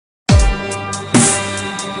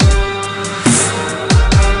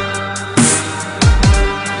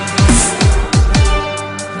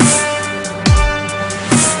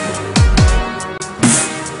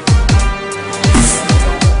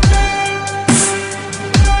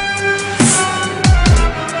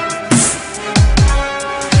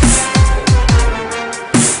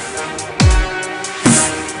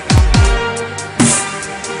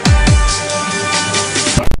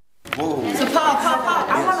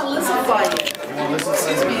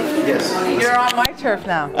You're on my turf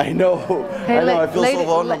now. I know. Hey, I know. I feel so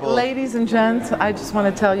vulnerable. Ladies and gents, I just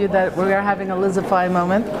want to tell you that we are having a LIZZIFY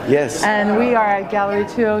moment. Yes. And we are at Gallery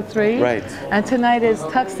 203. Right. And tonight is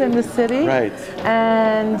Tux in the City. Right.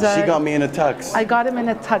 And she got me in a tux. I got him in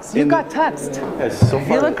a tux. You got tuxed. Yes, so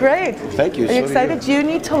far. You look great. Thank you. Are you excited? Do you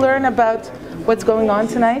need to learn about what's going on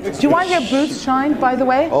tonight? Do you want your boots shined, by the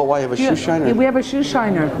way? Oh, why? You have a shoe shiner? We have a shoe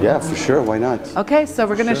shiner. Yeah, for sure. Why not? Okay, so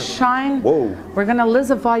we're going to shine. Whoa. We're going to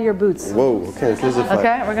LIZZIFY your boots. Whoa, okay, let's LIZZIFY.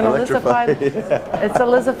 Okay, we're going to LIZZIFY. Yeah. It's a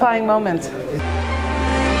LIZZIFYing moment.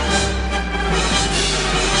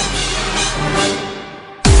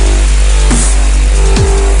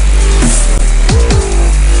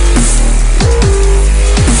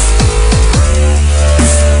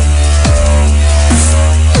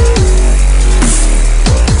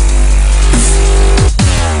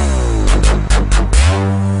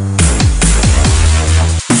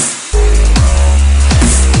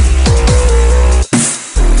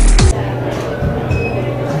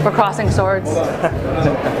 We're crossing swords.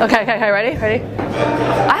 Okay, ready?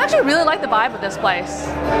 I actually really like the vibe of this place.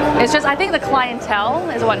 It's just, I think the clientele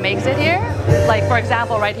is what makes it here. Like, for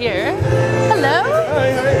example, right here. Hello?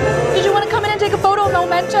 Hi. Did you want to come in and take a photo,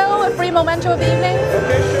 memento, a free memento of the evening?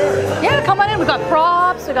 Okay, sure. Yeah, come on in. We've got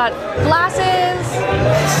props, we've got glasses.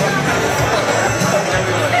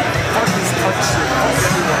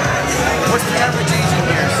 What's the average age in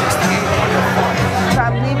here? 68?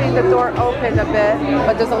 I'm leaving the door open a bit,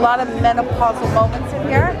 but there's a lot of menopausal moments in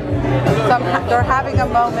here. So they're having a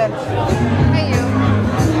moment. Hey, you.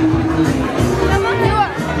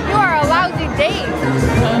 You are a lousy date.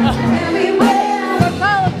 But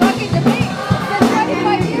Paul talking to me. It's been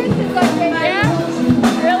 25 years since I've been here.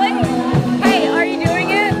 Yeah? Really? Hey, are you doing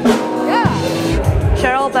it? Yeah.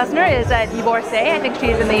 Cheryl Besner is a divorcee. I think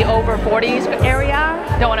she's in the over 40s area.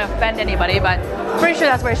 Don't want to offend anybody, but pretty sure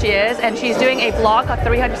that's where she is. And she's doing a vlog of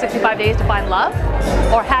 365 days to find love,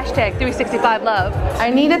 or hashtag 365love.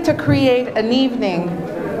 I needed to create an evening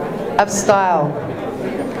of style.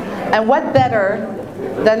 And what better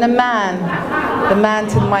than the man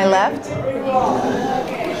to my left,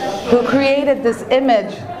 who created this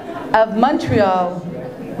image of Montreal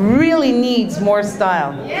really needs more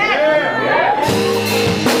style.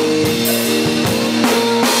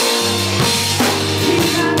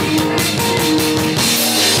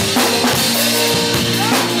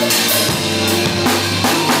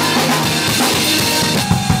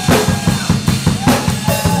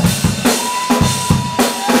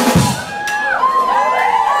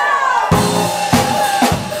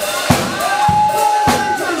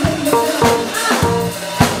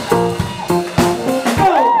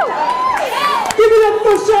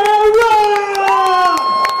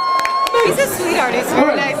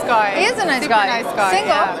 Nice guy.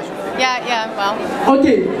 Single? Yeah, well.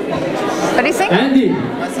 Okay. But he's single. Andy,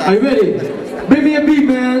 are you ready? Bring me a beat,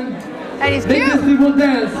 man. And he's Make cute. this people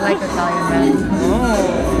dance. I like Italian men.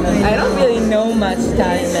 Oh. I don't really know much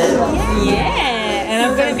Italian men. Yeah. And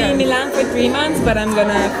I'm going to be in Milan for 3 months, but I'm going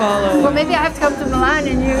to follow. Well, maybe I have to come to Milan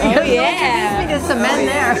and you introduce me to some men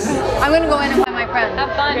there. I'm going to go in and find my friend.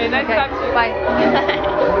 Have fun. Okay, nice to talk to you. Bye.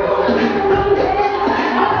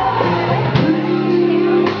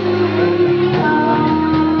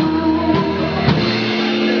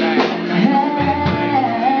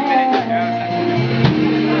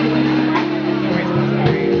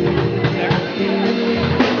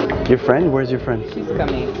 Your friend? Where's your friend? She's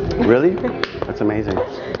coming. Really? That's amazing.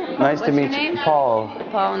 Nice to meet you. Paul.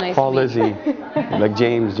 Paul, nice Lizzi. Like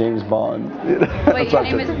James Bond. Wait, your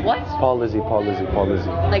name is what? Lizzi.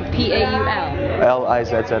 Like P-A-U-L?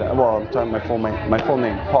 L-I-Z-Z. Well, I'm talking my full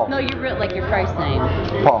name. Paul. No, you're like your first name.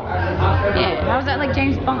 Paul. Yeah, how's that like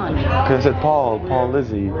James Bond? Because I said Paul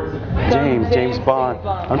Lizzi. James Bond.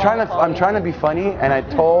 I'm trying to be funny, and I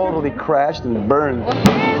totally crashed and burned. That's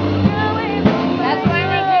why I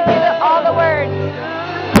make you all the words.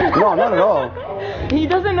 No, not at all. He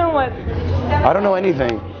doesn't know what. I don't know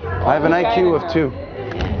anything. I have an IQ of 2.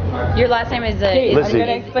 Your last name is Lizzi. I'm going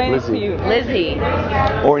to explain Lizzi. it to you. Lizzi.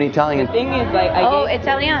 Or in Italian. The thing is, like, I Oh, gave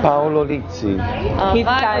Italiano. Paolo Lizzi. He's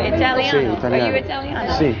Italian. Italiano. Sì, Are you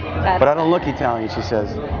Italiano? Sì. But I don't look Italian, she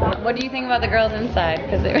says. What do you think about the girls inside?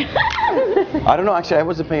 Because they I don't know, actually, I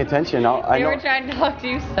wasn't paying attention. they were trying to talk to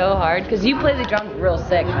you so hard. Because you play the drums real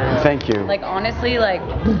sick, man. Thank you. Like, honestly, like,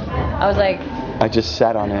 I was like... I just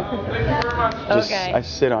sat on it. Okay. I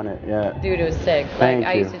sit on it, yeah. Dude, it was sick. Thank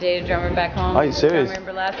I you. used to date a drummer back home. Are you serious?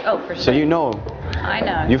 Drummer burlesque. Oh, for sure. So you know. I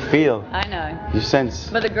know. You feel. I know. You sense.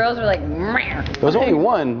 But the girls were like, meh. There was only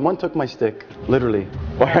one. One took my stick, literally.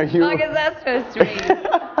 Why are you? Because that's so sweet.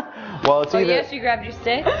 Well, it's Oh, either. yes, you grabbed your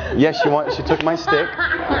stick? Yeah, she took my stick.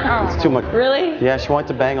 It's too much. Really? Yeah, she wanted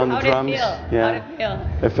to bang on the How'd drums. it feel? Yeah.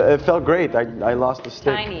 How'd it feel? It felt great. I lost the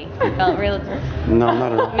stick. Tiny. It felt real. No,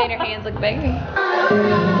 not at all. Made her hands look big.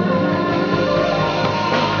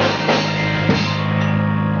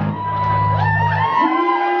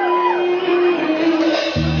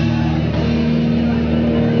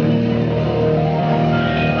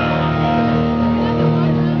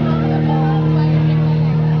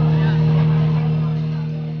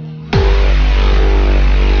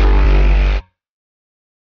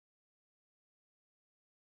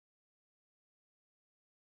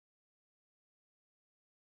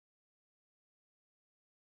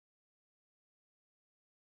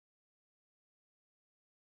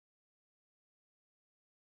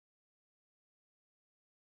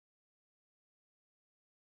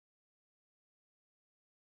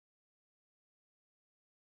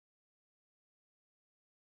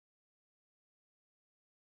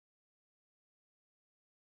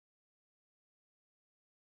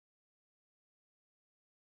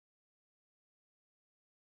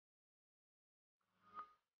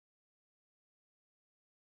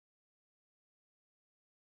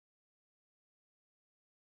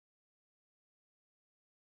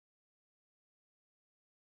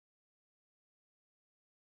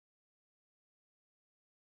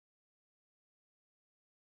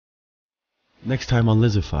 Next time on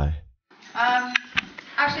LIZZIFY.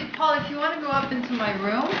 Actually, Paul, if you want to go up into my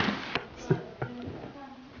room.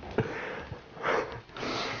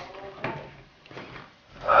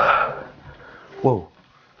 Whoa.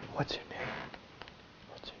 What's your name?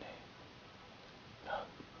 What's your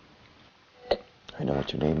name? I know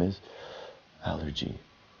what your name is. Allergy.